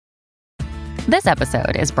This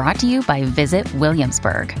episode is brought to you by Visit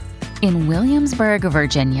Williamsburg. In Williamsburg,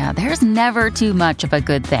 Virginia, there's never too much of a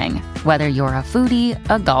good thing. Whether you're a foodie,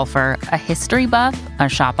 a golfer, a history buff, a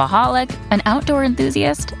shopaholic, an outdoor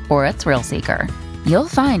enthusiast, or a thrill seeker, you'll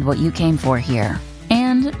find what you came for here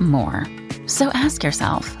and more. So ask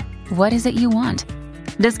yourself, what is it you want?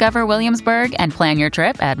 Discover Williamsburg and plan your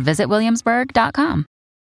trip at visitwilliamsburg.com.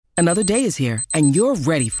 Another day is here, and you're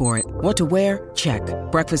ready for it. What to wear? Check.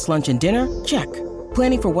 Breakfast, lunch, and dinner? Check.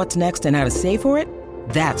 Planning for what's next and how to save for it?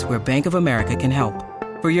 That's where Bank of America can help.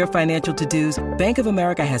 For your financial to-dos, Bank of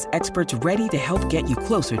America has experts ready to help get you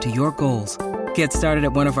closer to your goals. Get started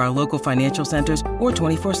at one of our local financial centers or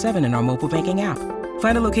 24/7 in our mobile banking app.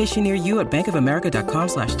 Find a location near you at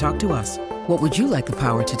bankofamerica.com/talktous. What would you like the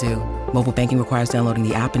power to do? Mobile banking requires downloading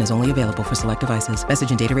the app and is only available for select devices.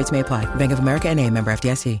 Message and data rates may apply. Bank of America N.A., member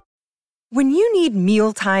FDIC. When you need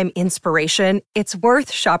mealtime inspiration, it's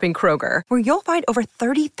worth shopping Kroger, where you'll find over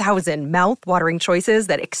 30,000 mouth-watering choices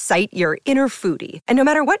that excite your inner foodie. And no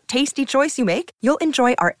matter what tasty choice you make, you'll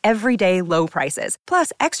enjoy our everyday low prices,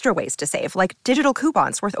 plus extra ways to save, like digital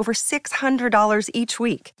coupons worth over $600 each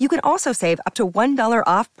week. You can also save up to $1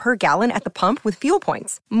 off per gallon at the pump with fuel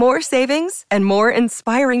points. More savings and more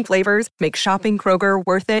inspiring flavors make shopping Kroger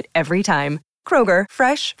worth it every time. Kroger,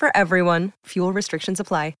 fresh for everyone. Fuel restrictions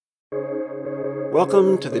apply.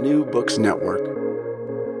 Welcome to the New Books Network.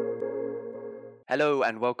 Hello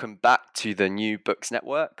and welcome back to the New Books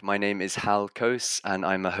Network. My name is Hal Kos and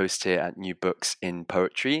I'm a host here at New Books in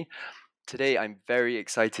Poetry. Today I'm very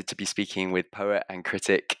excited to be speaking with poet and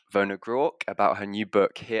critic Vona Groarke about her new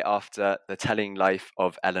book, Hereafter, The Telling Life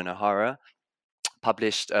of Ellen O'Hara,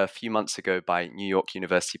 published a few months ago by New York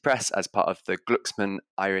University Press as part of the Glucksman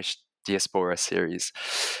Irish Diaspora series.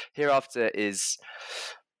 Hereafter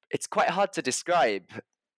it's quite hard to describe.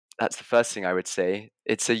 That's the first thing I would say.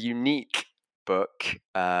 It's a unique book.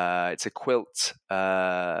 It's a quilt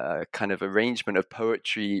kind of arrangement of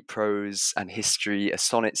poetry, prose, and history, a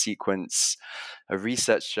sonnet sequence, a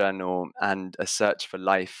research journal, and a search for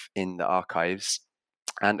life in the archives.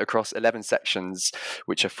 And across 11 sections,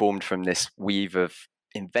 which are formed from this weave of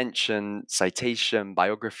invention, citation,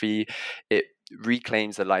 biography, it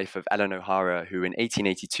reclaims the life of Ellen O'Hara, who in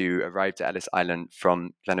 1882 arrived at Ellis Island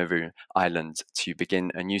from Glenarvan Island to begin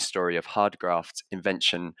a new story of hard graft,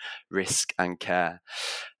 invention, risk, and care.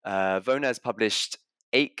 Vona has published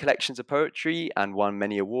 8 collections of poetry and won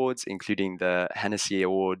many awards, including the Hennessy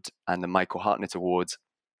Award and the Michael Hartnett Award.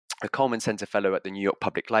 A Coleman Center Fellow at the New York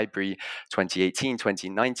Public Library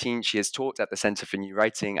 2018-2019. She has taught at the Center for New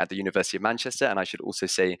Writing at the University of Manchester, and I should also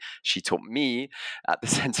say she taught me at the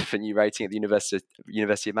Center for New Writing at the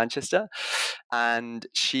University of Manchester. And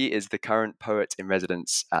she is the current poet in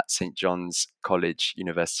residence at St. John's College,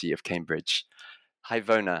 University of Cambridge. Hi,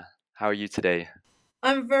 Vona. How are you today?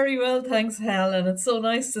 I'm very well, thanks, Hal, and it's so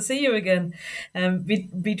nice to see you again.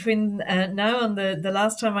 Between now and the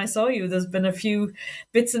last time I saw you, there's been a few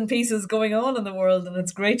bits and pieces going on in the world, and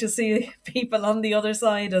it's great to see people on the other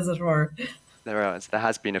side, as it were. There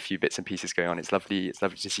has been a few bits and pieces going on. It's lovely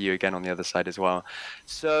to see you again on the other side as well.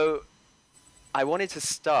 So I wanted to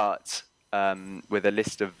start with a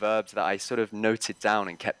list of verbs that I sort of noted down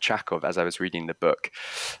and kept track of as I was reading the book.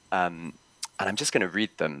 And I'm just going to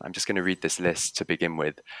read them. I'm just going to read this list to begin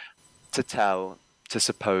with. To tell, to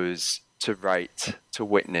suppose, to write, to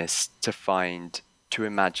witness, to find, to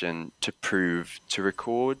imagine, to prove, to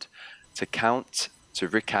record, to count, to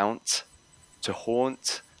recount, to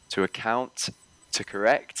haunt, to account, to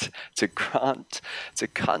correct, to grant, to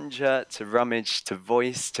conjure, to rummage, to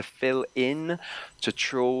voice, to fill in, to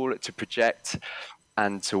trawl, to project,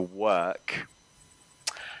 and to work.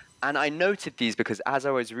 And I noted these because as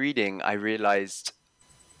I was reading, I realized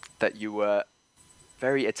that you were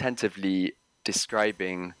very attentively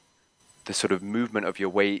describing the sort of movement of your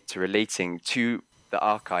way to relating to the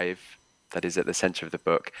archive that is at the center of the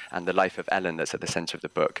book and the life of Ellen that's at the center of the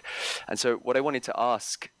book. And so what I wanted to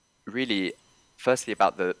ask really, firstly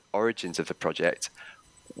about the origins of the project,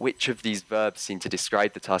 which of these verbs seem to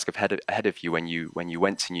describe the task ahead of you when you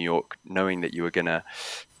went to New York, knowing that you were going to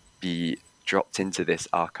be dropped into this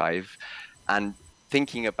archive, and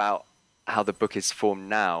thinking about how the book is formed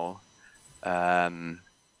now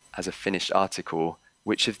as a finished article,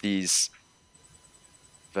 which of these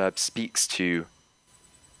verbs speaks to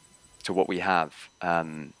what we have?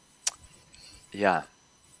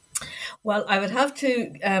 Well, I would have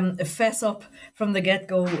to fess up from the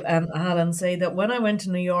get-go, Hal, and say that when I went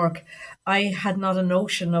to New York, I had not a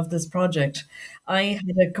notion of this project. I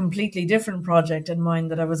had a completely different project in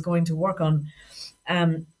mind that I was going to work on.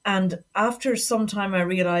 And after some time, I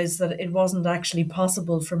realized that it wasn't actually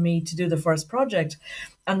possible for me to do the first project.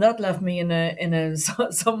 And that left me in a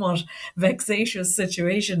somewhat vexatious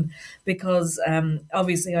situation because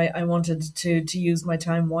obviously I wanted to use my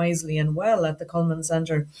time wisely and well at the Cullman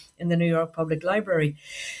Center in the New York Public Library.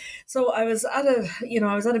 So I was at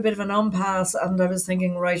a bit of an impasse, and I was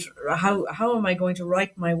thinking, right, how am I going to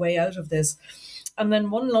write my way out of this? And then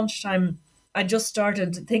one lunchtime, I just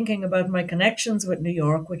started thinking about my connections with New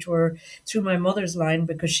York, which were through my mother's line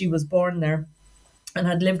because she was born there and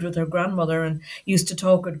had lived with her grandmother and used to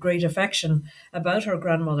talk with great affection about her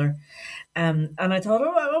grandmother. And I thought,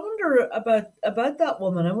 oh, I wonder about that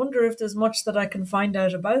woman. I wonder if there's much that I can find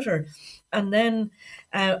out about her. And then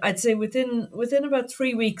I'd say within about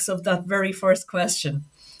 3 weeks of that very first question,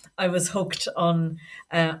 I was hooked on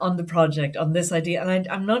the project, on this idea, and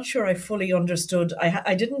I'm not sure I fully understood.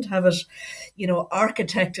 I didn't have it,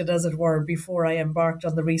 architected, as it were, before I embarked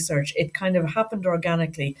on the research. It kind of happened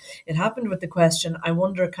organically. It happened with the question, I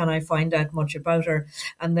wonder, can I find out much about her?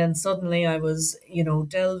 And then suddenly I was,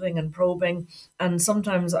 delving and probing, and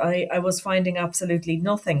sometimes I was finding absolutely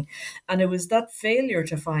nothing. And it was that failure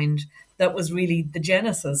to find that was really the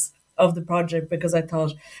genesis of the project, because I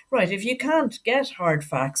thought, right, if you can't get hard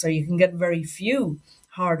facts, or you can get very few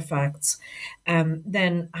hard facts,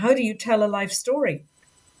 then how do you tell a life story?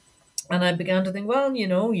 And I began to think, well,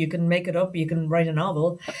 you can make it up, you can write a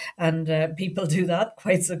novel, and people do that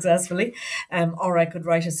quite successfully. Or I could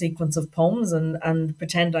write a sequence of poems and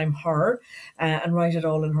pretend I'm her and write it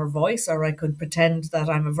all in her voice. Or I could pretend that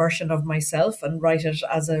I'm a version of myself and write it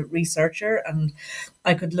as a researcher. And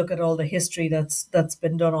I could look at all the history that's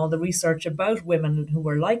been done, all the research about women who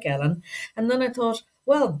were like Ellen. And then I thought,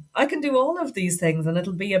 well, I can do all of these things and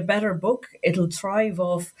it'll be a better book. It'll thrive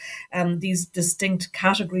off these distinct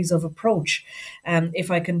categories of approach if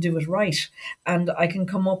I can do it right. And I can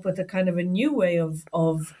come up with a kind of a new way of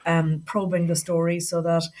probing the story so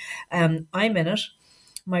that I'm in it.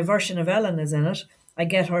 My version of Ellen is in it. I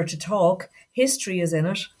get her to talk. History is in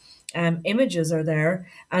it. Images are there,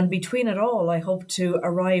 and between it all, I hope to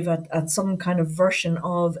arrive at some kind of version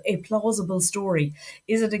of a plausible story.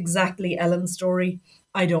 Is it exactly Ellen's story?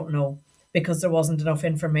 I don't know, because there wasn't enough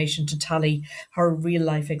information to tally her real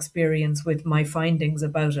life experience with my findings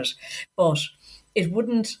about it. But it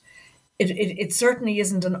wouldn't. It certainly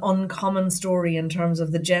isn't an uncommon story in terms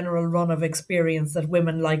of the general run of experience that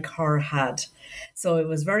women like her had. So it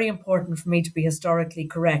was very important for me to be historically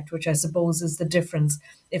correct, which I suppose is the difference.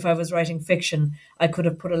 If I was writing fiction, I could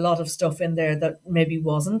have put a lot of stuff in there that maybe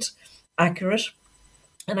wasn't accurate.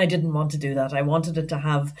 And I didn't want to do that. I wanted it to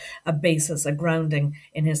have a basis, a grounding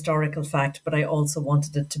in historical fact, but I also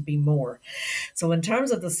wanted it to be more. So in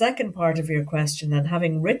terms of the second part of your question, and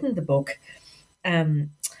having written the book,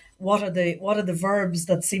 what are the verbs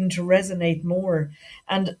that seem to resonate more?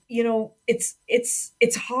 And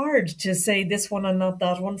it's hard to say this one and not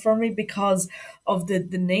that one for me, because of the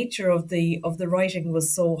nature of the writing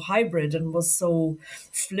was so hybrid and was so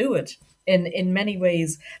fluid in many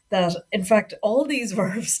ways, that in fact all these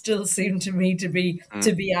verbs still seem to me to be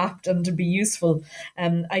apt and to be useful.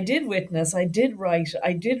 I did witness, I did write,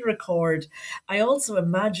 I did record, I also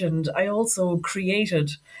imagined, I also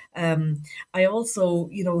created, I also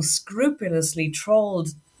scrupulously trawled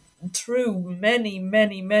through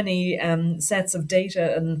many sets of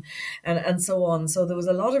data and so on. So there was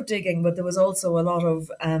a lot of digging, but there was also a lot of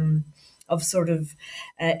sort of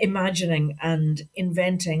imagining and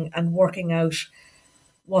inventing and working out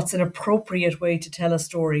what's an appropriate way to tell a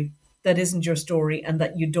story that isn't your story and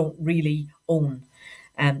that you don't really own.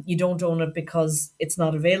 You don't own it because it's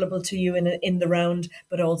not available to you in the round,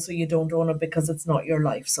 but also you don't own it because it's not your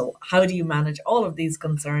life. So how do you manage all of these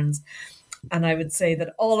concerns? And I would say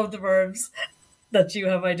that all of the verbs that you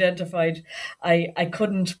have identified, I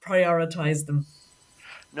couldn't prioritize them.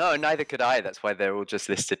 No, neither could I. That's why they're all just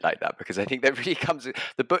listed like that, because I think that really comes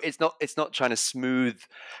the book. It's not trying to smooth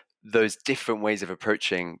those different ways of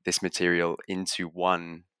approaching this material into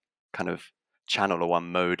one kind of channel or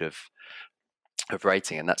one mode of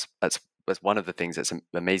writing, and that's one of the things that's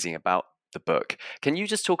amazing about the book. Can you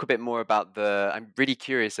just talk a bit more about I'm really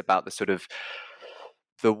curious about the sort of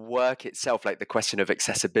the work itself, like the question of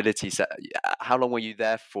accessibility. So how long were you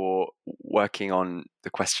there for working on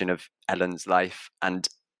the question of Ellen's life, and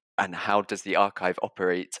how does the archive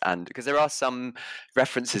operate? And because there are some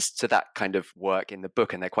references to that kind of work in the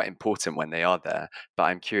book, and they're quite important when they are there, but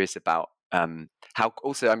I'm curious about how,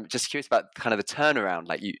 also I'm just curious about kind of the turnaround.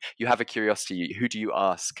 Like you have a curiosity, who do you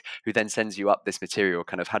ask, who then sends you up this material?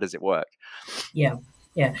 Kind of how does it work? Yeah.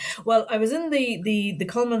 Yeah. Well, I was in the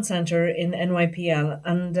Cullman Centre in NYPL,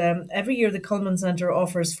 and every year the Cullman Centre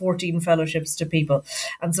offers 14 fellowships to people,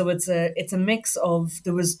 and so it's a mix of.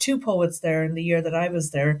 There was two poets there in the year that I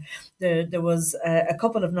was there. There was a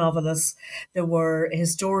couple of novelists. There were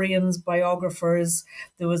historians, biographers.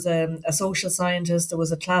 There was a social scientist. There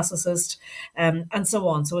was a classicist, and so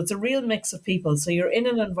on. So it's a real mix of people. So you're in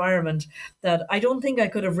an environment that I don't think I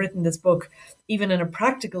could have written this book even in a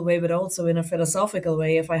practical way, but also in a philosophical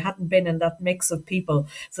way, if I hadn't been in that mix of people,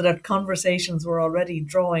 so that conversations were already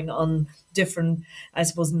drawing on different, I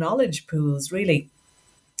suppose, knowledge pools, really.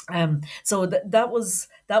 So that was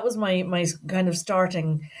my kind of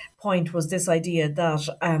starting point, was this idea that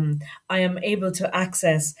I am able to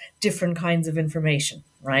access different kinds of information,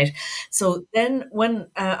 right? So then when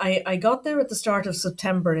I got there at the start of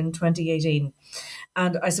September in 2018,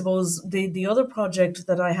 and I suppose the other project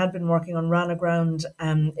that I had been working on ran aground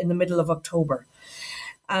in the middle of October.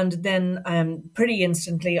 And then pretty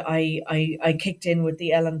instantly, I kicked in with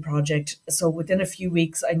the Ellen project. So within a few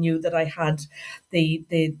weeks, I knew that I had the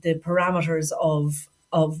parameters of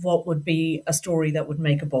what would be a story that would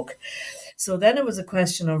make a book. So then it was a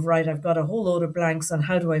question of, right, I've got a whole load of blanks, and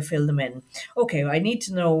how do I fill them in? Okay, I need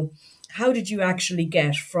to know, how did you actually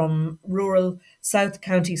get from rural South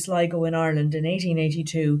County Sligo in Ireland in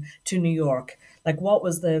 1882 to New York? Like, what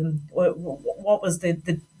was the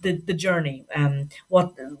journey?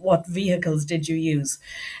 What vehicles did you use?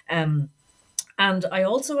 And I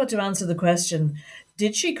also had to answer the question,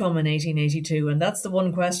 did she come in 1882? And that's the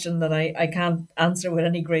one question that I can't answer with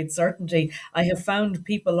any great certainty. I have found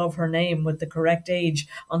people of her name with the correct age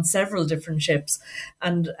on several different ships.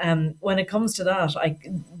 And when it comes to that,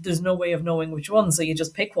 there's no way of knowing which one. So you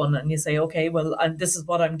just pick one and you say, okay, well, this is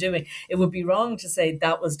what I'm doing. It would be wrong to say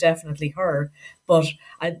that was definitely her. But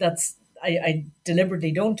I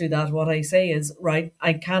deliberately don't do that. What I say is, right,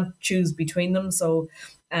 I can't choose between them. So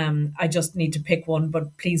I just need to pick one,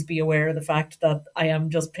 but please be aware of the fact that I am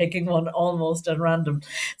just picking one almost at random.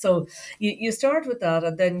 So you start with that,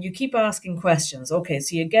 and then you keep asking questions. Okay,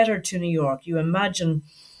 so you get her to New York. You imagine,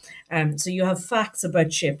 so you have facts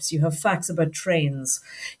about ships, you have facts about trains,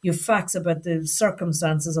 you have facts about the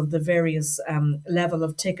circumstances of the various level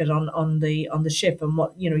of ticket on the ship, and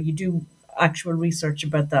what you do actual research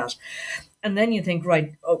about that. And then you think,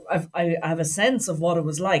 right, I have a sense of what it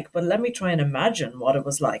was like, but let me try and imagine what it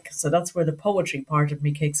was like. So that's where the poetry part of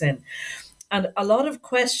me kicks in. And a lot of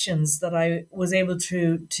questions that I was able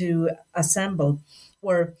to assemble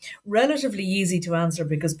were relatively easy to answer,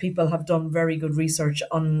 because people have done very good research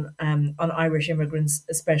on Irish immigrants,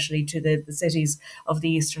 especially to the cities of the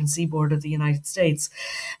eastern seaboard of the United States.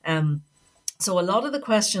 So a lot of the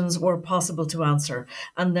questions were possible to answer,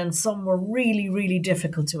 and then some were really, really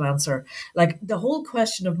difficult to answer. Like the whole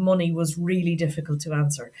question of money was really difficult to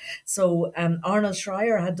answer. So Arnold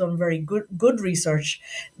Schreier had done very good research,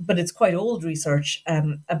 but it's quite old research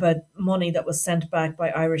about money that was sent back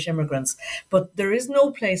by Irish immigrants. But there is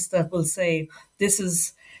no place that will say this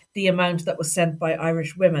is the amount that was sent by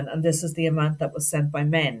Irish women and this is the amount that was sent by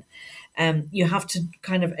men. You have to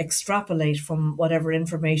kind of extrapolate from whatever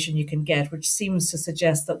information you can get, which seems to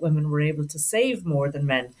suggest that women were able to save more than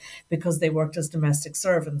men because they worked as domestic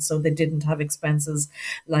servants. So they didn't have expenses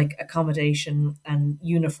like accommodation and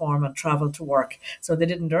uniform and travel to work. So they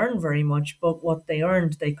didn't earn very much, but what they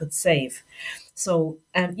earned, they could save. So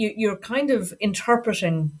you're kind of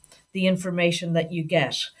interpreting the information that you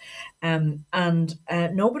get. And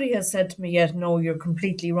nobody has said to me yet, no, you're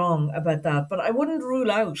completely wrong about that. But I wouldn't rule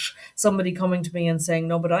out somebody coming to me and saying,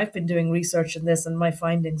 no, but I've been doing research in this and my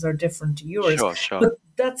findings are different to yours. Sure. But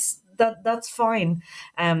that's fine.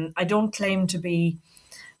 I don't claim to be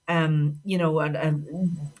to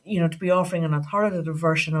be offering an authoritative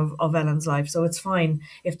version of Ellen's life. So it's fine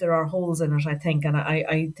if there are holes in it, I think. And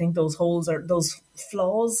I think those flaws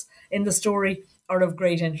in the story are of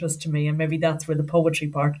great interest to me. And maybe that's where the poetry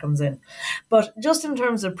part comes in. But just in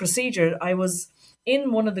terms of procedure, I was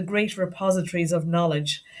in one of the great repositories of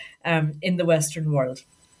knowledge in the Western world.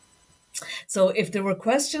 So if there were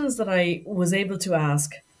questions that I was able to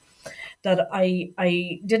ask that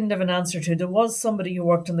I didn't have an answer to, there was somebody who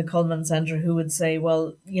worked in the Cullman Centre who would say,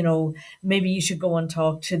 well, maybe you should go and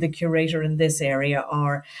talk to the curator in this area,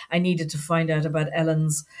 or I needed to find out about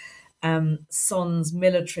Ellen's son's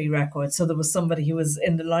military record. So there was somebody who was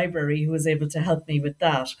in the library who was able to help me with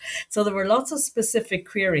that. So there were lots of specific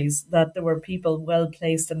queries that there were people well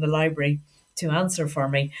placed in the library to answer for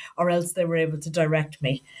me, or else they were able to direct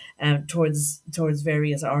me towards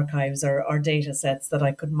various archives or data sets that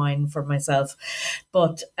I could mine for myself.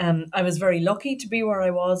 But I was very lucky to be where I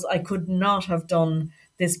was. I could not have done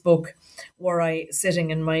this book were I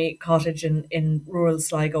sitting in my cottage in rural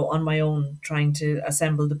Sligo on my own, trying to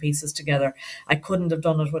assemble the pieces together. I couldn't have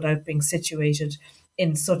done it without being situated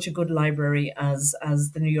in such a good library as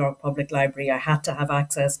the New York Public Library. I had to have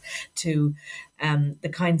access to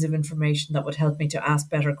the kinds of information that would help me to ask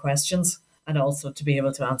better questions and also to be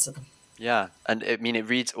able to answer them. Yeah, and I mean, it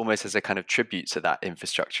reads almost as a kind of tribute to that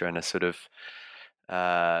infrastructure and a sort of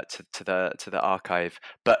to the archive,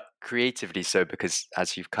 but creatively so, because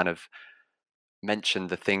as you've kind of mentioned,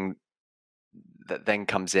 the thing that then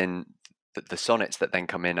comes in, the sonnets that then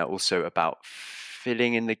come in are also about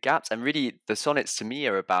filling in the gaps, and really the sonnets to me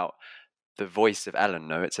are about the voice of Ellen.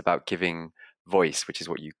 No, it's about giving voice, which is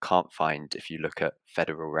what you can't find if you look at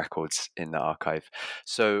federal records in the archive.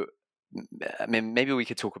 So I mean, maybe we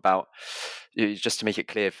could talk about, just to make it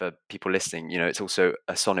clear for people listening, it's also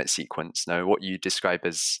a sonnet sequence. No, what you describe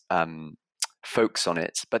as folk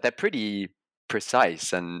sonnets, but they're pretty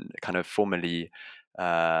precise and kind of formally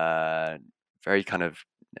very kind of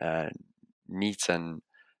neat and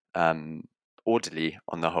orderly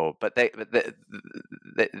on the whole. But they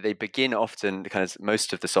begin often, kind of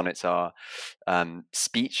most of the sonnets are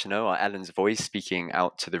speech, are Ellen's voice speaking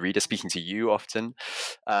out to the reader, speaking to you often.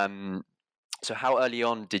 So how early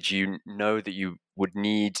on did you know that you would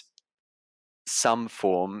need some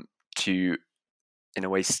form to, in a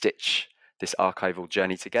way, stitch this archival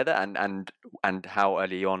journey together, and how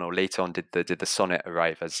early on or late on did the sonnet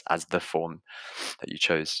arrive as the form that you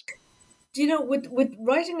chose? Do you know, with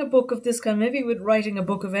writing a book of this kind, maybe with writing a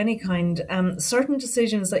book of any kind, certain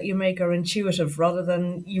decisions that you make are intuitive rather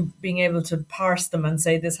than you being able to parse them and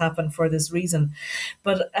say this happened for this reason.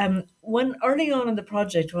 But when early on in the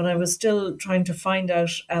project, when I was still trying to find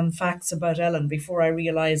out facts about Ellen before I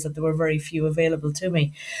realised that there were very few available to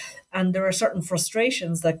me, and there are certain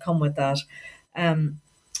frustrations that come with that.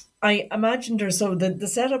 I imagined her. So the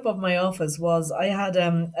setup of my office was I had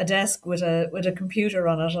a desk with a computer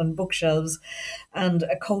on it and bookshelves and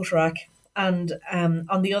a coat rack. And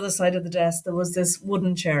on the other side of the desk, there was this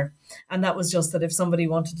wooden chair. And that was just that if somebody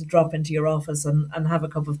wanted to drop into your office and have a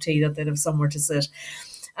cup of tea, that they'd have somewhere to sit.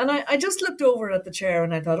 And I just looked over at the chair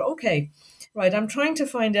and I thought, okay, right, I'm trying to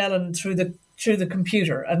find Ellen through the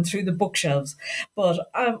computer and through the bookshelves. But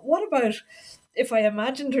what about if I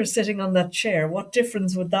imagined her sitting on that chair? What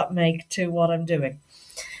difference would that make to what I'm doing?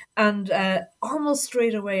 And almost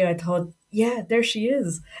straight away, I thought, yeah, there she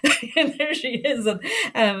is. And there she is.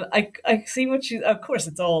 And I see what she, of course,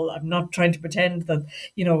 it's all, I'm not trying to pretend that,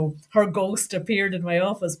 her ghost appeared in my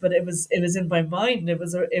office, but it was in my mind. It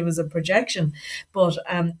was a projection. But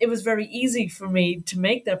it was very easy for me to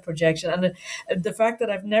make that projection. And the fact that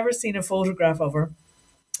I've never seen a photograph of her,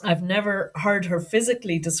 I've never heard her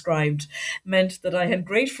physically described, meant that I had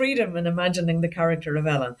great freedom in imagining the character of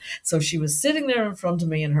Ellen. So she was sitting there in front of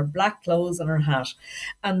me in her black clothes and her hat.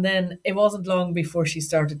 And then it wasn't long before she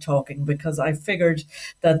started talking, because I figured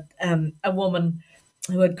that a woman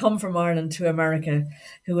who had come from Ireland to America,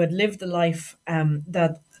 who had lived the life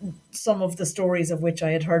that some of the stories of which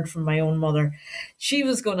I had heard from my own mother, she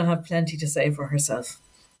was going to have plenty to say for herself.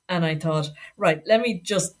 And I thought, right, let me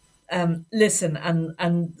just listen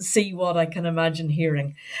and see what I can imagine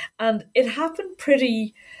hearing. And it happened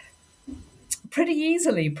pretty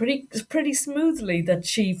easily, pretty smoothly, that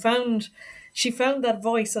she found that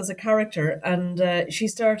voice as a character, and she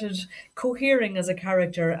started cohering as a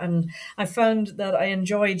character. And I found that I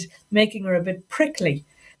enjoyed making her a bit prickly,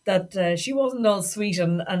 that she wasn't all sweet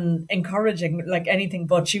and encouraging like anything,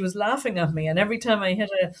 but she was laughing at me. And every time I hit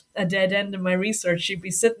a dead end in my research, she'd be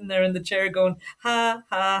sitting there in the chair going, ha,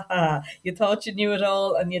 ha, ha. You thought you knew it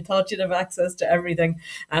all and you thought you'd have access to everything.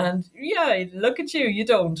 And yeah, look at you, you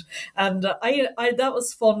don't. And I that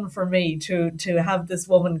was fun for me to have this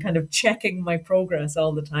woman kind of checking my progress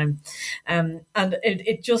all the time. And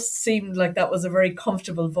it just seemed like that was a very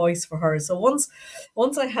comfortable voice for her. So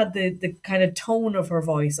once I had the kind of tone of her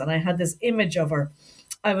voice, and I had this image of her,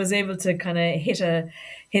 I was able to kind of hit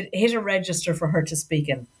a register for her to speak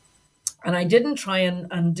in. And I didn't try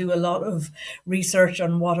and do a lot of research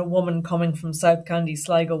on what a woman coming from South County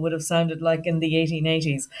Sligo would have sounded like in the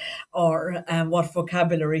 1880s, or what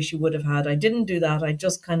vocabulary she would have had. I didn't do that. I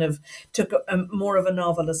just kind of took a more of a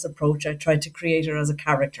novelist approach. I tried to create her as a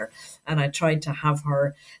character, and I tried to have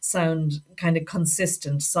her sound kind of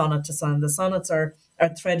consistent sonnet to sonnet. The sonnets are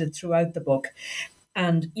threaded throughout the book.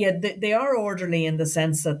 And yeah, they are orderly in the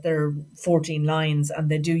sense that they're 14 lines and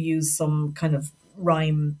they do use some kind of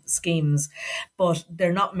rhyme schemes, but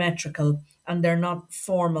they're not metrical. and they're not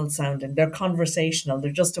formal sounding. They're conversational.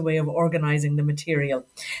 They're just a way of organizing the material.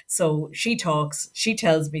 So she talks, she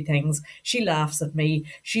tells me things, she laughs at me,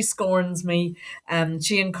 she scorns me,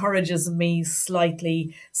 she encourages me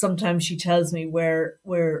slightly. Sometimes she tells me where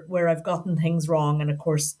I've gotten things wrong, and of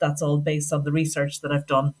course that's all based on the research that I've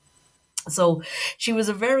done. So she was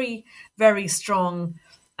a very, very strong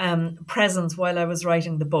presence while I was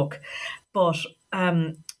writing the book. But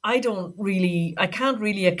I can't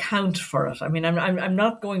really account for it. I mean, I'm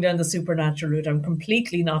not going down the supernatural route. I'm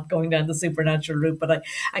completely not going down the supernatural route, but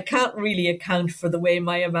I can't really account for the way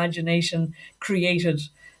my imagination created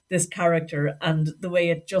this character and the way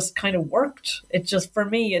it just kind of worked. It just, for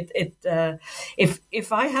me,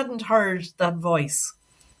 if I hadn't heard that voice,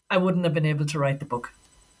 I wouldn't have been able to write the book.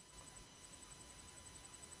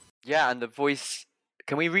 Yeah, and the voice,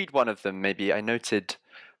 can we read one of them? Maybe I noted,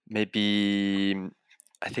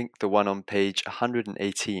 I think the one on page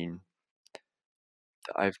 118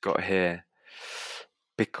 that I've got here,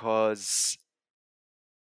 because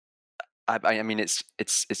I mean, it's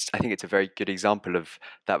I think it's a very good example of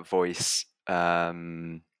that voice.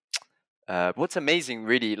 What's amazing,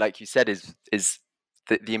 really, like you said, is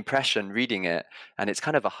the impression reading it, and it's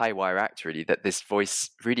kind of a high wire act, really, that this voice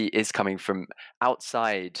really is coming from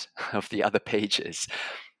outside of the other pages,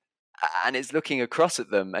 and it's looking across at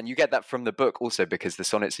them. And you get that from the book also, because the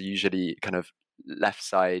sonnets are usually kind of left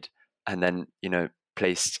side and then,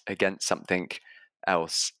 placed against something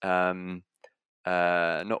else.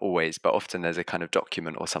 Not always, but often there's a kind of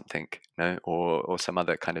document or something, or some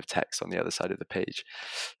other kind of text on the other side of the page.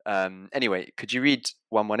 Anyway, could you read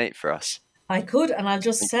 118 for us? I could, and I'll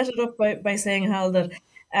just set it up by saying, Hal, that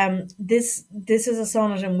this is a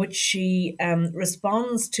sonnet in which she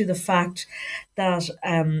responds to the fact that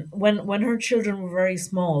when her children were very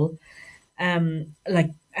small,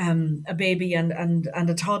 like a baby and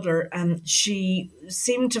a toddler, she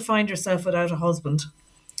seemed to find herself without a husband.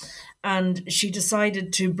 And she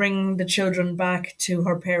decided to bring the children back to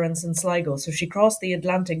her parents in Sligo. So she crossed the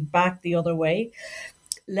Atlantic back the other way,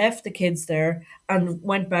 left the kids there, and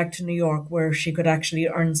went back to New York, where she could actually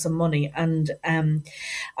earn some money. And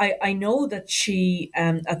I know that she,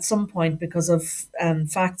 at some point, because of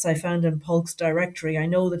facts I found in Polk's directory, I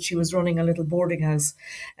know that she was running a little boarding house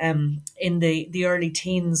in the early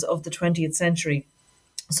teens of the 20th century.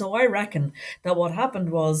 So I reckon that what happened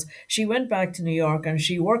was she went back to New York and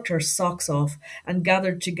she worked her socks off and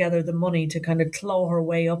gathered together the money to kind of claw her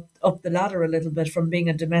way up the ladder a little bit, from being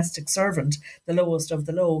a domestic servant, the lowest of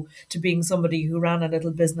the low, to being somebody who ran a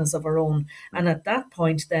little business of her own. And at that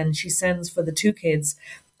point, then she sends for the two kids,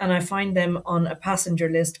 and I find them on a passenger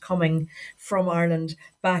list coming from Ireland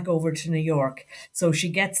back over to New York. So she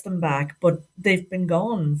gets them back, but they've been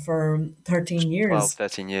gone for 13 years. 12,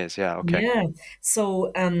 13 years, yeah, okay. Yeah.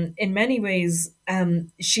 So in many ways,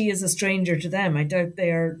 she is a stranger to them. I doubt they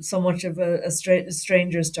are so much of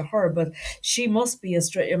strangers to her, but she must be a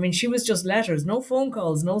stranger. I mean, she was just letters, no phone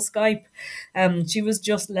calls, no Skype. She was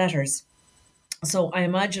just letters. So I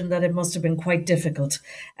imagine that it must have been quite difficult,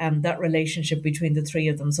 that relationship between the three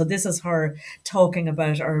of them. So this is her talking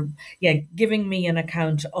about, or giving me an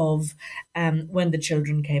account of when the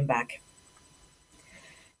children came back.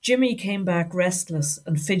 Jimmy came back restless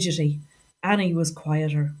and fidgety. Annie was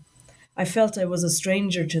quieter. I felt I was a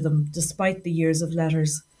stranger to them, despite the years of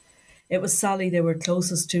letters. It was Sally they were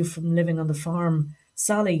closest to from living on the farm,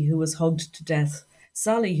 Sally who was hugged to death,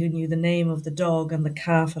 Sally who knew the name of the dog and the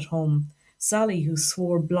calf at home, Sally who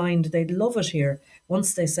swore blind they'd love it here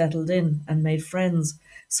once they settled in and made friends,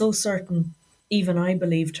 so certain even I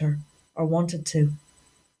believed her, or wanted to.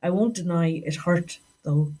 I won't deny it hurt,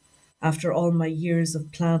 though, after all my years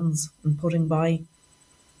of plans and putting by.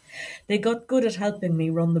 They got good at helping me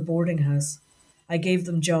run the boarding house. I gave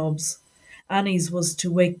them jobs. Annie's was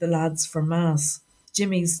to wake the lads for mass,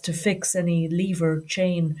 Jimmy's to fix any lever,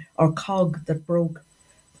 chain, or cog that broke.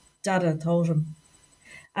 Dada taught him.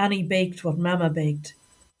 Annie baked what Mamma baked,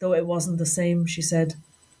 though it wasn't the same, she said.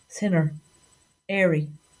 Thinner, airy.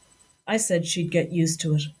 I said she'd get used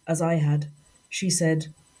to it, as I had. She said,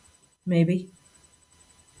 maybe.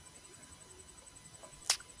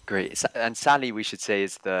 Great. And Sally, we should say,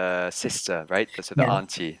 is the sister, right? So the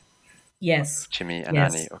auntie. Yes. Jimmy and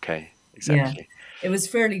Annie. Okay, exactly. Yeah. It was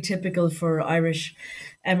fairly typical for Irish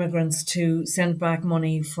emigrants to send back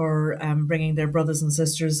money for bringing their brothers and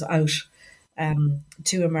sisters out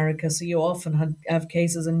to America. So you often have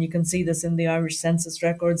cases, and you can see this in the Irish census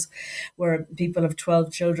records, where people have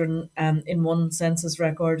 12 children in one census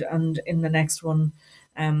record, and in the next one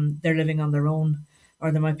they're living on their own,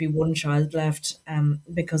 or there might be one child left,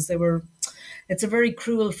 because it's a very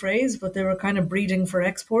cruel phrase, but they were kind of breeding for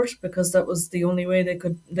export because that was the only way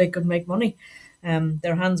they could make money.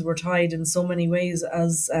 Their hands were tied in so many ways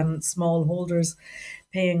as small holders,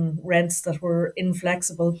 paying rents that were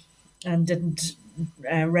inflexible and didn't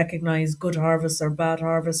recognize good harvests or bad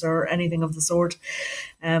harvests or anything of the sort.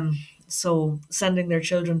 So sending their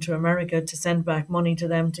children to America to send back money to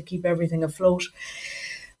them to keep everything afloat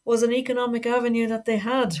was an economic avenue that they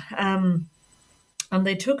had. And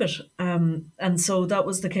they took it. And so that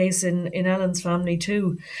was the case in Ellen's family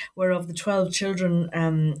too, where of the 12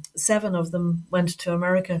 children, 7 of them went to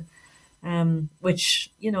America,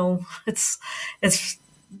 which, it's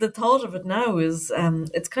the thought of it now is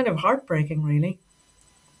it's kind of heartbreaking, really.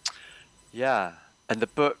 Yeah. And the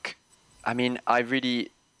book, I mean, I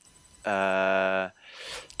really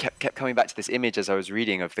kept coming back to this image as I was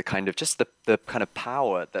reading of the kind of just the kind of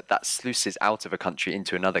power that sluices out of a country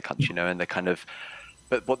into another country, and the kind of,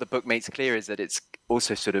 but what the book makes clear is that it's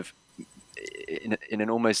also sort of in an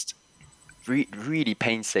almost really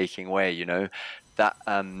painstaking way, that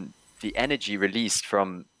the energy released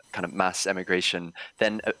from kind of mass emigration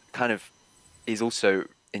then kind of is also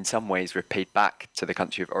in some ways repaid back to the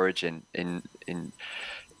country of origin in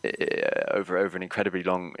over an incredibly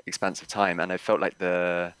long expanse of time. And I felt like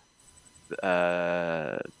the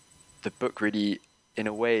book really, in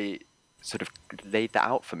a way, sort of laid that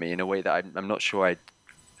out for me in a way that I'm not sure I'd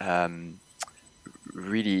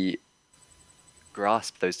really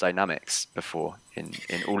grasped those dynamics before in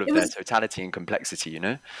all of their totality and complexity,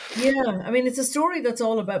 Yeah, I mean, it's a story that's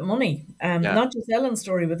all about money. Not just Ellen's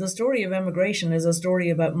story, but the story of emigration is a story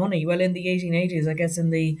about money. Well, in the 1880s, I guess in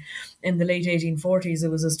the late 1840s, it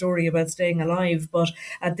was a story about staying alive. But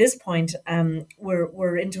at this point,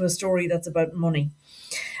 we're into a story that's about money.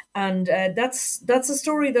 And that's a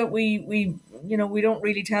story that we don't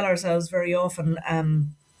really tell ourselves very often.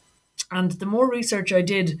 And the more research I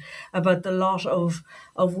did about the lot of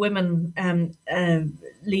women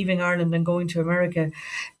leaving Ireland and going to America,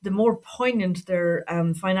 the more poignant their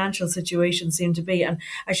financial situation seemed to be. And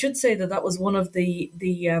I should say that was one of the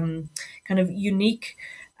kind of unique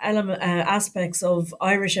aspects of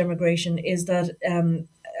Irish emigration is that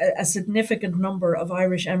a significant number of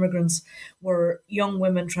Irish immigrants were young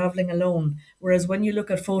women travelling alone. Whereas when you look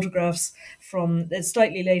at photographs from, it's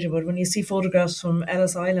slightly later, but when you see photographs from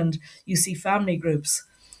Ellis Island, you see family groups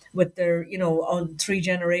with their, on 3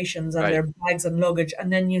 generations and their bags and luggage.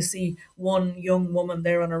 And then you see one young woman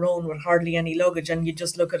there on her own with hardly any luggage. And you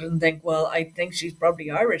just look at it and think, well, I think she's probably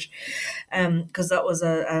Irish, because that was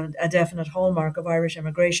a definite hallmark of Irish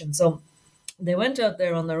immigration. So they went out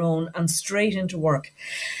there on their own and straight into work.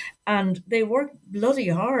 And they worked bloody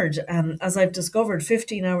hard, as I've discovered,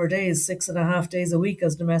 15-hour days, 6.5 days a week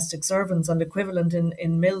as domestic servants, and equivalent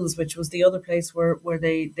in mills, which was the other place where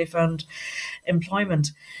they found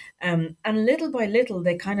employment. And little by little,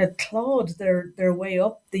 they kind of clawed their way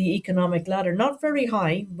up the economic ladder. Not very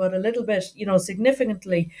high, but a little bit,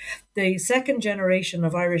 significantly. The second generation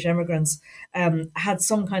of Irish immigrants had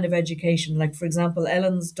some kind of education. Like, for example,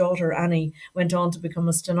 Ellen's daughter, Annie, went on to become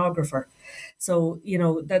a stenographer. So,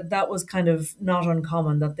 that was kind of not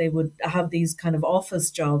uncommon that they would have these kind of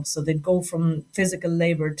office jobs. So they'd go from physical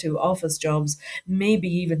labour to office jobs, maybe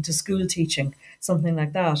even to school teaching, something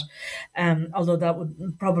like that. Although that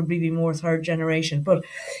would probably be more third generation. But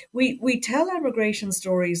we tell emigration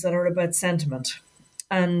stories that are about sentiment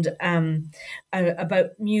and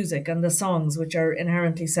about music and the songs, which are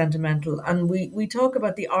inherently sentimental. And we talk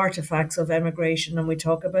about the artifacts of emigration, and we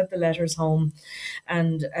talk about the letters home,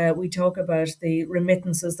 and we talk about the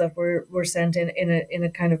remittances that were sent in a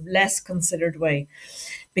kind of less considered way,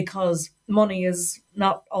 because money is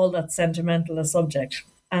not all that sentimental a subject.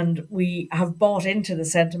 And we have bought into the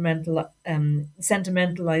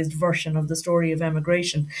sentimentalized version of the story of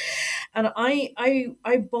emigration. And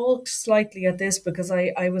I balked slightly at this because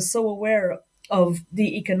I was so aware of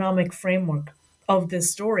the economic framework of this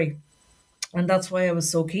story. And that's why I was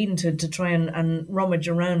so keen to try and rummage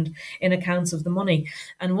around in accounts of the money.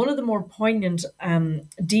 And one of the more poignant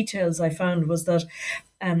details I found was that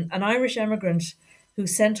an Irish emigrant who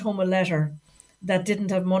sent home a letter that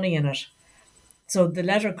didn't have money in it. So the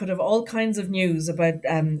letter could have all kinds of news about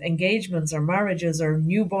engagements or marriages or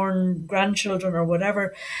newborn grandchildren or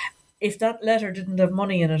whatever. If that letter didn't have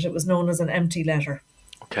money in it, it was known as an empty letter.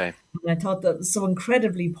 Okay. And I thought that was so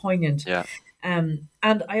incredibly poignant. Yeah. And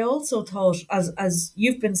I also thought, as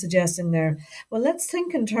you've been suggesting there, well, let's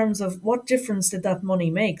think in terms of what difference did that money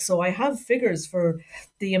make? So I have figures for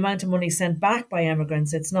the amount of money sent back by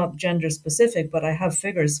emigrants. It's not gender specific, but I have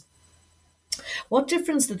figures. What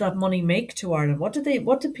difference did that money make to Ireland? What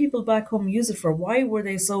did people back home use it for? Why were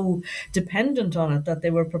they so dependent on it that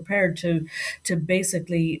they were prepared to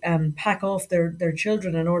basically pack off their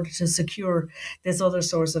children in order to secure this other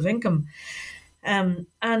source of income? And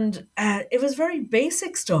it was very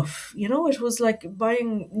basic stuff. It was like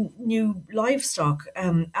buying new livestock,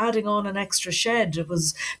 adding on an extra shed. It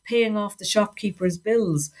was paying off the shopkeeper's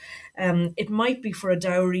bills. It might be for a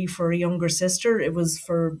dowry for a younger sister. It was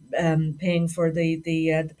for paying for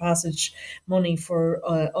the passage money for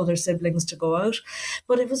other siblings to go out.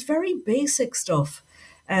 But it was very basic stuff.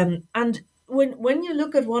 And when you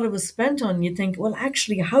look at what it was spent on, you think, well,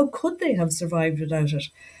 actually, how could they have survived without it?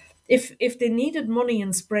 If they needed money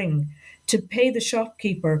in spring to pay the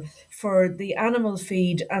shopkeeper for the animal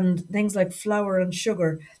feed and things like flour and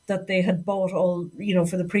sugar that they had bought all,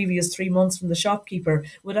 for the previous 3 months from the shopkeeper,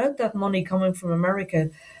 without that money coming from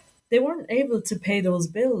America, they weren't able to pay those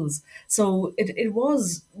bills. So it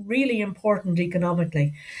was really important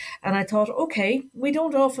economically. And I thought, okay, we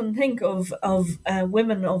don't often think of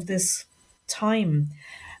women of this time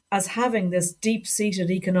as having this deep-seated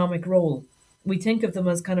economic role. We think of them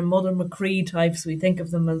as kind of Mother Machree types. We think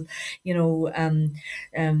of them as,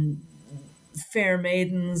 fair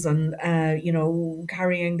maidens and,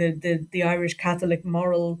 carrying the Irish Catholic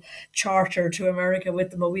moral charter to America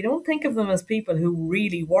with them. But we don't think of them as people who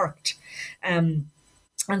really worked. And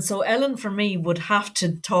so Ellen, for me, would have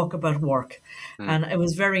to talk about work. And it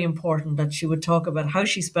was very important that she would talk about how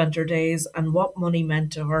she spent her days and what money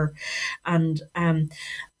meant to her, and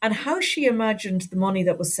how she imagined the money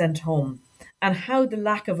that was sent home, and how the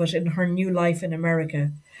lack of it in her new life in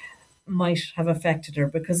America might have affected her.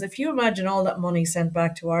 Because if you imagine all that money sent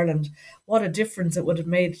back to Ireland, what a difference it would have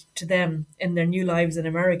made to them in their new lives in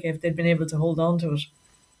America if they'd been able to hold on to it.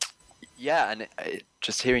 Yeah, and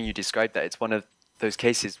just hearing you describe that, it's one of those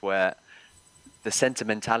cases where the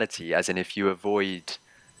sentimentality, as in if you avoid,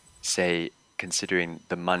 say, considering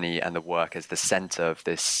the money and the work as the center of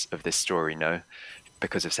this story,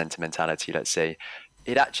 because of sentimentality, let's say,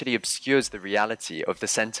 it actually obscures the reality of the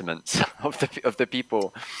sentiments of the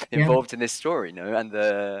people involved in this story, and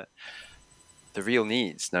the real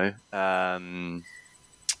needs, and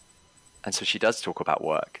so she does talk about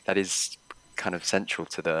work. That is kind of central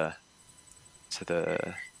to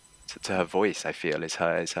her voice. I feel is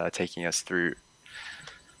her taking us through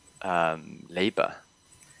labor.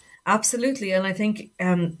 Absolutely, and I think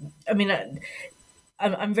I'm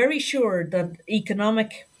very sure that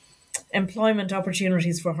economic employment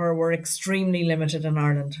opportunities for her were extremely limited in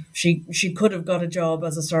Ireland. She could have got a job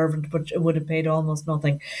as a servant, but it would have paid almost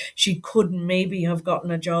nothing. She could maybe have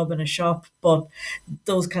gotten a job in a shop, but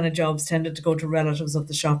those kind of jobs tended to go to relatives of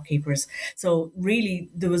the shopkeepers. So really,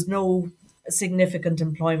 there was no significant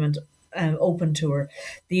employment open to her.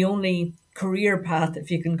 The only career path,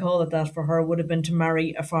 if you can call it that, for her would have been to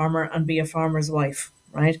marry a farmer and be a farmer's wife.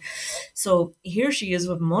 Right. So here she is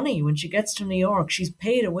with money. When she gets to New York, she's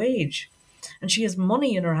paid a wage and she has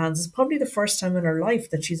money in her hands. It's probably the first time in her life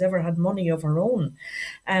that she's ever had money of her own.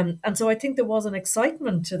 And so I think there was an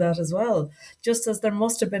excitement to that as well, just as there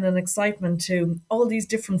must have been an excitement to all these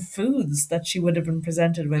different foods that she would have been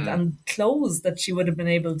presented with and clothes that she would have been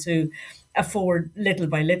able to afford little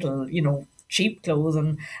by little, cheap clothes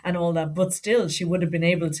and all that, but still she would have been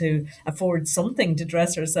able to afford something to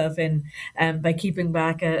dress herself in, by keeping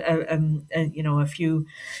back a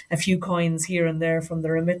few coins here and there from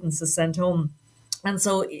the remittances sent home. And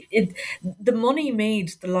so the money made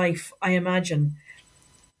the life, I imagine,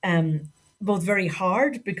 both very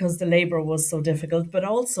hard because the labor was so difficult, but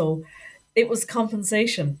also it was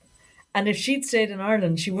compensation. And if she'd stayed in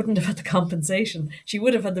Ireland, she wouldn't have had the compensation. She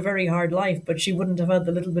would have had the very hard life, but she wouldn't have had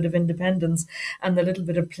the little bit of independence and the little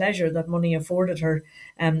bit of pleasure that money afforded her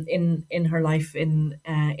in her life in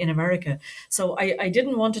America. So I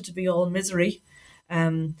didn't want it to be all misery.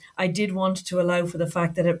 I did want to allow for the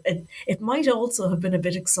fact that it might also have been a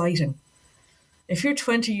bit exciting. If you're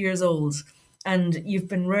 20 years old and you've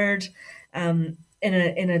been reared in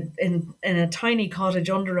a tiny cottage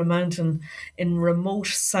under a mountain in remote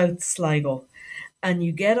South Sligo, and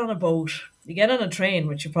you get on a boat, you get on a train,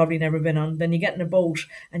 which you've probably never been on, then you get in a boat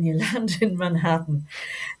and you land in Manhattan,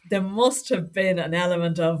 there must have been an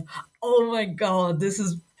element of, oh my God, this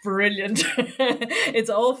is brilliant. It's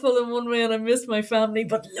awful in one way and I miss my family,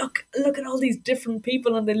 but look at all these different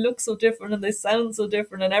people and they look so different and they sound so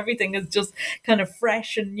different and everything is just kind of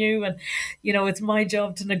fresh and new, and it's my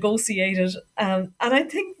job to negotiate it, and I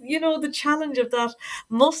think the challenge of that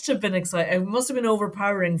must have been exciting. It must have been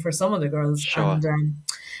overpowering for some of the girls. Sure. And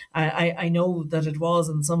I know that it was,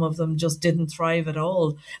 and some of them just didn't thrive at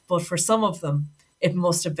all, but for some of them it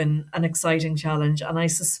must have been an exciting challenge. And I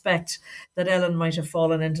suspect that Ellen might have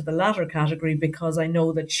fallen into the latter category, because I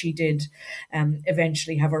know that she did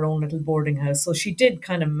eventually have her own little boarding house. So she did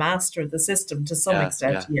kind of master the system to some Yeah,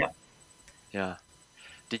 extent. yeah, yeah.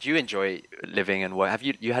 Did you enjoy living and work? Have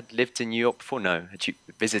you had lived in New York before? No, had you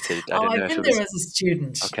visited? I Oh, don't know I've if been it there was as a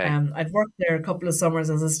student. okay. I'd worked there a couple of summers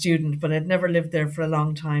as a student, but I'd never lived there for a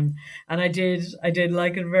long time. And I did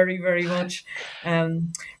like it very, very much.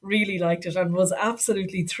 Um, really liked it, and was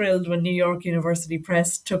absolutely thrilled when New York University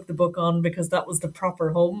Press took the book on, because that was the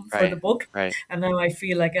proper home for the Right, book. right. And now I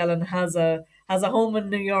feel like Ellen has a home in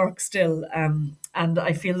New York still. And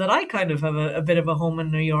I feel that I kind of have a bit of a home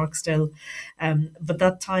in New York still. But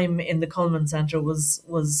that time in the Cullman Centre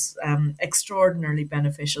was extraordinarily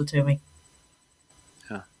beneficial to me.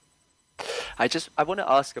 Yeah. I want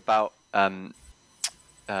to ask about a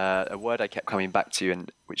word I kept coming back to,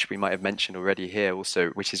 and which we might have mentioned already here also,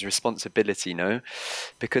 which is responsibility. No,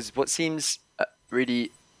 because what seems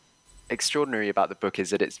really extraordinary about the book is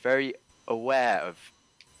that it's very aware of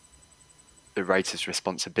the writer's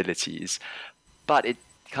responsibilities, but it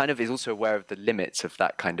kind of is also aware of the limits of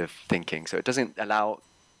that kind of thinking. So it doesn't allow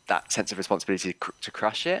that sense of responsibility to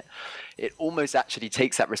crush it. It almost actually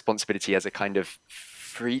takes that responsibility as a kind of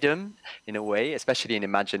freedom in a way, especially in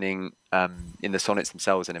imagining in the sonnets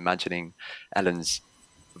themselves and imagining Ellen's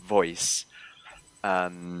voice.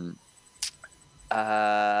 Were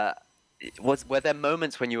there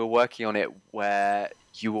moments when you were working on it where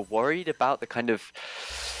you were worried about the kind of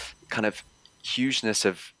hugeness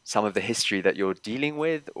of some of the history that you're dealing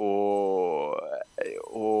with, or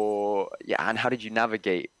yeah, and how did you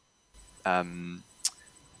navigate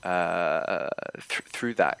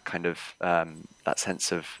through that kind of that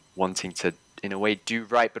sense of wanting to, in a way, do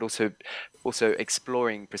right, but also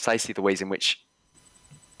exploring precisely the ways in which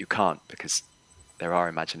you can't, because there are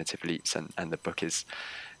imaginative leaps, and the book is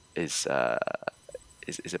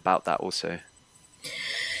about that also.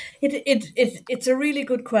 It's a really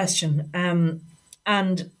good question, and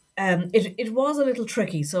it was a little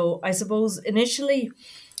tricky. So I suppose initially,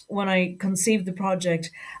 when I conceived the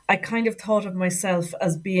project, I kind of thought of myself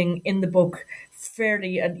as being in the book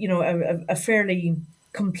fairly, a fairly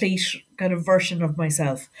complete kind of version of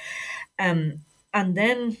myself. Um, and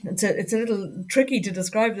then it's a little tricky to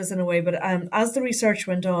describe this in a way, but as the research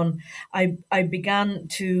went on, I began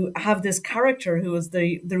to have this character who was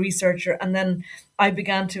the researcher, and then I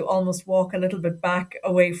began to almost walk a little bit back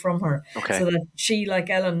away from her, Okay. so that she, like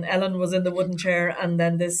Ellen was in the wooden chair, and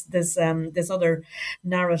then this other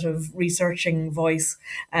narrative researching voice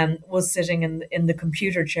was sitting in the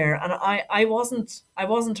computer chair, and I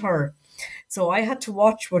wasn't her. So I had to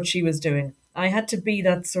watch what she was doing. I had to be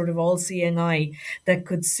that sort of all-seeing eye that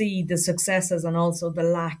could see the successes and also the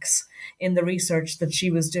lacks in the research that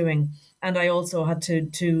she was doing. And I also had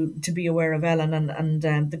to be aware of Ellen and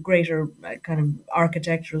the greater kind of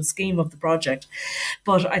architectural scheme of the project.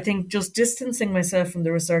 But I think just distancing myself from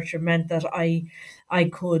the researcher meant that I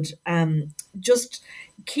could just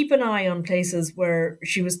keep an eye on places where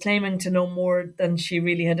she was claiming to know more than she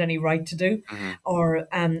really had any right to do, Mm-hmm. or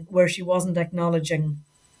where she wasn't acknowledging,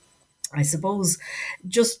 I suppose,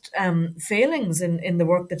 just failings in the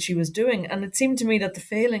work that she was doing. And it seemed to me that the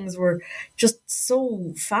failings were just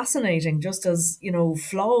so fascinating, just as,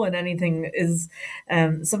 flaw in anything is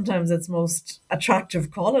sometimes its most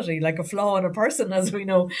attractive quality, like a flaw in a person, as we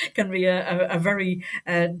know, can be a very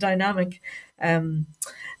dynamic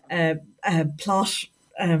plot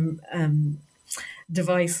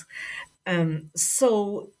device.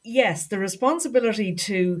 So yes, the responsibility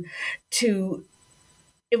to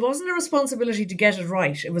it wasn't a responsibility to get it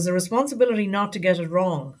right. It was a responsibility not to get it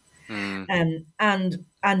wrong. Mm. And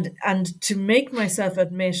to make myself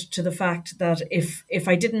admit to the fact that if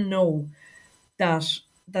I didn't know, that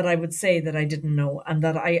I would say that I didn't know, and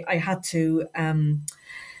that I had to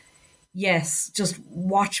yes, just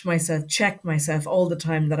watch myself, check myself all the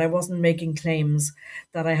time, that I wasn't making claims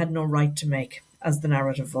that I had no right to make as the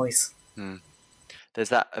narrative voice. Mm. There's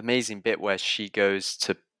that amazing bit where she goes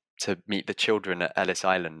to meet the children at Ellis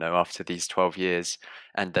Island, no, after these 12 years,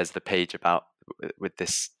 and there's the page about with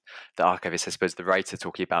this, the archivist, I suppose, the writer,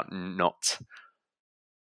 talking about not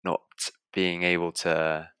being able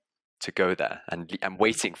to go there, and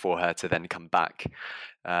waiting for her to then come back.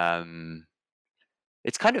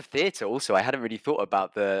 It's kind of theatre also. I hadn't really thought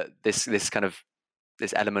about this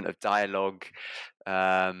element of dialogue,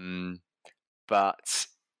 but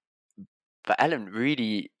Ellen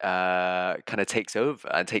really kind of takes over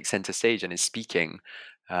and takes center stage and is speaking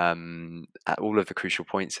at all of the crucial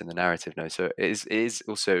points in the narrative. No, so it is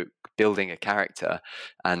also building a character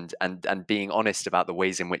and being honest about the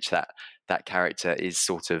ways in which that character is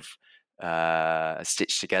sort of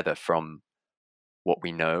stitched together from what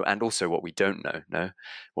we know and also what we don't know. No,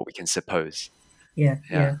 what we can suppose. Yeah.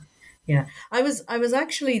 I was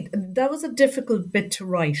actually, that was a difficult bit to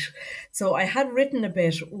write. So I had written a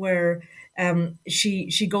bit where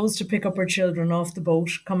she goes to pick up her children off the boat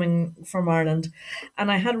coming from Ireland,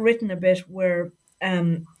 and I had written a bit where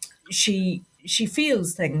she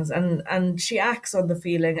feels things and she acts on the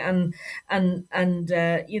feeling and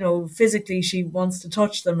physically she wants to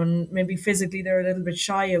touch them, and maybe physically they're a little bit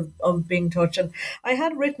shy of being touched. And I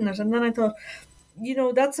had written it, and then I thought,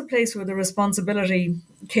 that's a place where the responsibility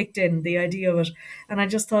kicked in, the idea of it. And I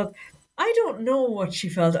just thought, I don't know what she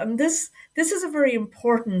felt. And this is a very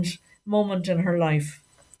important moment in her life.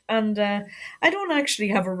 And I don't actually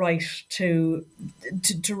have a right to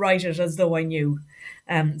write it as though I knew.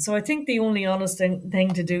 So I think the only honest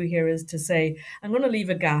thing to do here is to say, I'm going to leave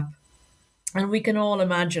a gap. And we can all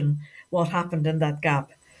imagine what happened in that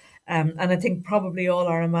gap. And I think probably all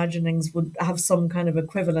our imaginings would have some kind of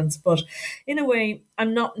equivalence. But in a way,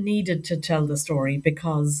 I'm not needed to tell the story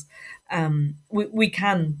because we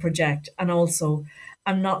can project. And also,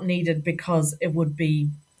 I'm not needed because it would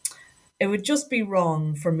just be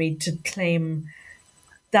wrong for me to claim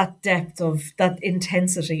that depth of, that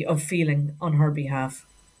intensity of feeling on her behalf.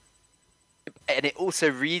 And it also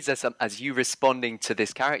reads as you responding to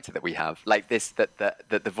this character that we have, like this, that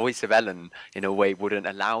the voice of Ellen in a way wouldn't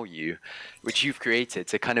allow you, which you've created,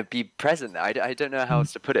 to kind of be present. I don't know how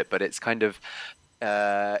else to put it, but it's kind of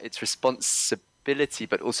it's responsibility,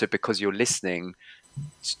 but also because you're listening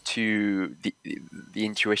to the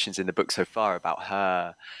intuitions in the book so far about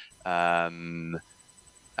her, and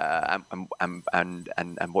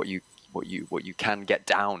what you can get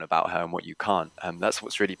down about her and what you can't. That's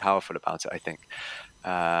what's really powerful about it, I think.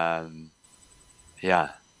 Yeah.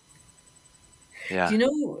 Do you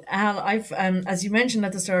know, Al, I've as you mentioned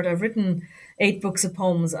at the start, I've written 8 books of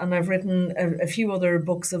poems, and I've written a few other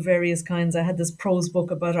books of various kinds. I had this prose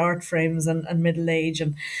book about art frames and middle age,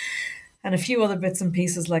 and a few other bits and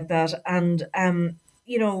pieces like that. And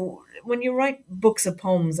when you write books of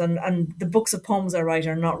poems, and the books of poems I write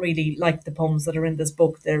are not really like the poems that are in this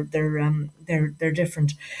book. They're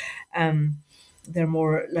different. They're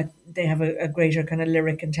more like, they have a greater kind of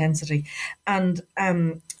lyric intensity. And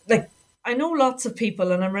I know lots of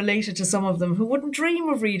people, and I'm related to some of them, who wouldn't dream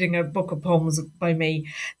of reading a book of poems by me.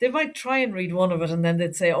 They might try and read one of it, and then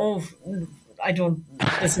they'd say, "Oh,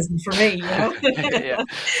 this isn't for me," Yeah.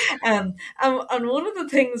 And one of the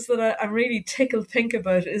things that I'm really tickled pink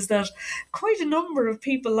about is that quite a number of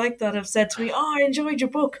people like that have said to me, "Oh, I enjoyed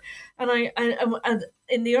your book," and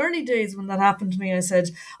in the early days when that happened to me, I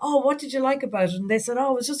said, "Oh, what did you like about it?" And they said,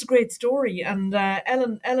 "Oh, it was just a great story, and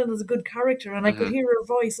Ellen is a good character, and I could hear her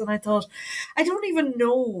voice." And I thought, I don't even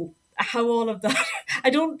know how all of that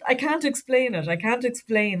I can't explain it. I can't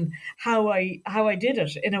explain how I did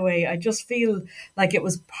it. In a way, I just feel like it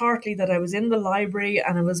was partly that I was in the library,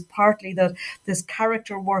 and it was partly that this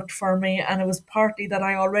character worked for me, and it was partly that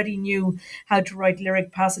I already knew how to write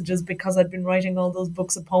lyric passages because I'd been writing all those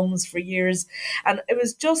books of poems for years. And it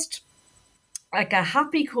was just like a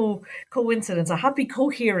happy coincidence, a happy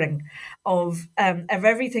co-hearing of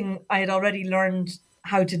everything I had already learned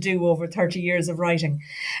how to do over 30 years of writing.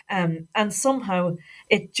 And somehow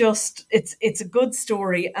it's a good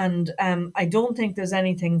story. And I don't think there's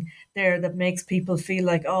anything there that makes people feel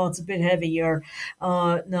like, oh, it's a bit heavy, or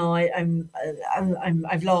no,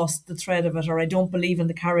 I've lost the thread of it, or I don't believe in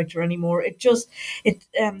the character anymore.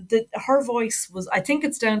 Her voice was, I think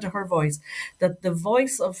it's down to her voice, that the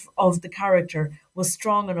voice of the character was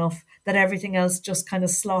strong enough that everything else just kind of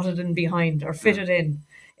slotted in behind or fitted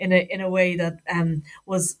in a way that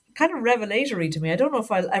was kind of revelatory to me. I don't know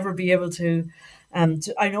if I'll ever be able to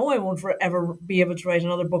I know I won't ever be able to write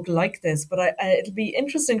another book like this, but it'll be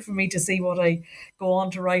interesting for me to see what I go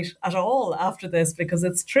on to write at all after this, because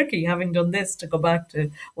it's tricky, having done this, to go back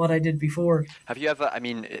to what I did before. Have you ever,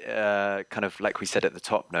 kind of like we said at the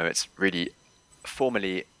top, no, it's really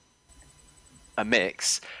formally a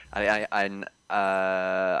mix. Is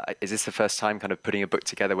this the first time kind of putting a book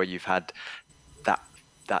together where you've had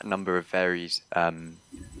that number of varied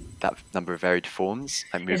forms?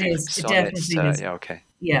 Like moving it is. sonnets, it definitely is. Yeah, okay.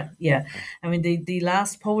 Yeah. I mean, the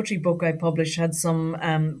last poetry book I published had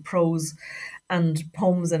some prose and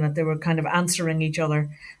poems in it. They were kind of answering each other.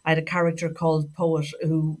 I had a character called Poet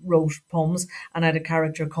who wrote poems, and I had a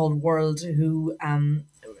character called World who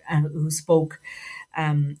spoke.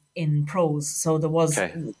 in prose. So there was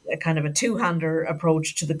a kind of a two-hander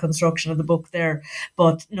approach to the construction of the book there.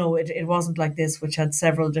 But no, it wasn't like this, which had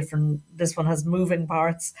several different, this one has moving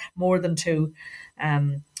parts, more than two.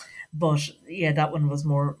 But yeah, that one was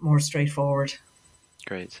more straightforward.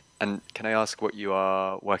 Great. And can I ask what you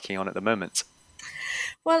are working on at the moment?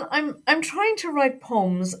 Well, I'm trying to write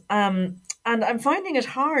poems, and I'm finding it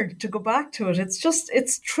hard to go back to it.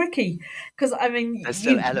 It's tricky because I mean, there's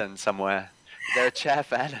still Ellen somewhere. Is there a chair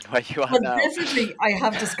for Ellen where you are well, now? definitely, I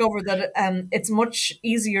have discovered that it's much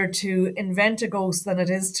easier to invent a ghost than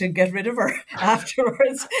it is to get rid of her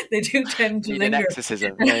afterwards. They do tend to Need linger. an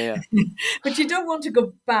exorcism. Yeah. But you don't want to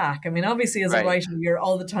go back. I mean, obviously, as a writer, you're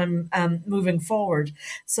all the time moving forward.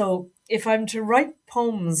 So if I'm to write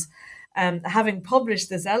poems, having published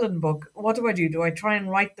this Ellen book, what do? Do I try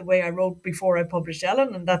and write the way I wrote before I published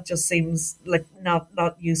Ellen? And that just seems like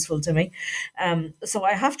not useful to me. So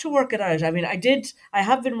I have to work it out. I mean, I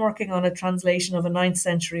have been working on a translation of a 9th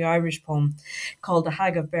century Irish poem called The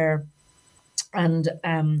Hag of Bear. And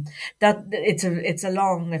that it's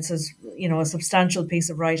a substantial piece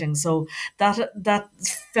of writing. So that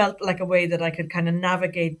felt like a way that I could kind of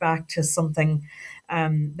navigate back to something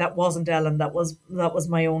that wasn't Ellen, that was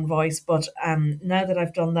my own voice. But now that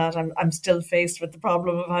I've done that, I'm still faced with the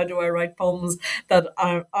problem of how do I write poems that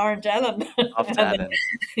aren't Ellen. After Ellen.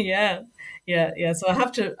 Yeah. So I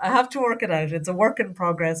have to work it out. It's a work in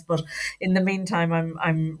progress, but in the meantime,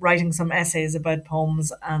 I'm writing some essays about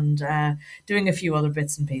poems and doing a few other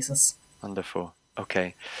bits and pieces. Wonderful.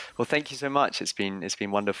 Okay. Well, thank you so much. It's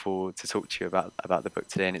been wonderful to talk to you about the book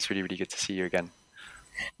today, and it's really, really good to see you again.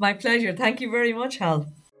 My pleasure. Thank you very much, Hal.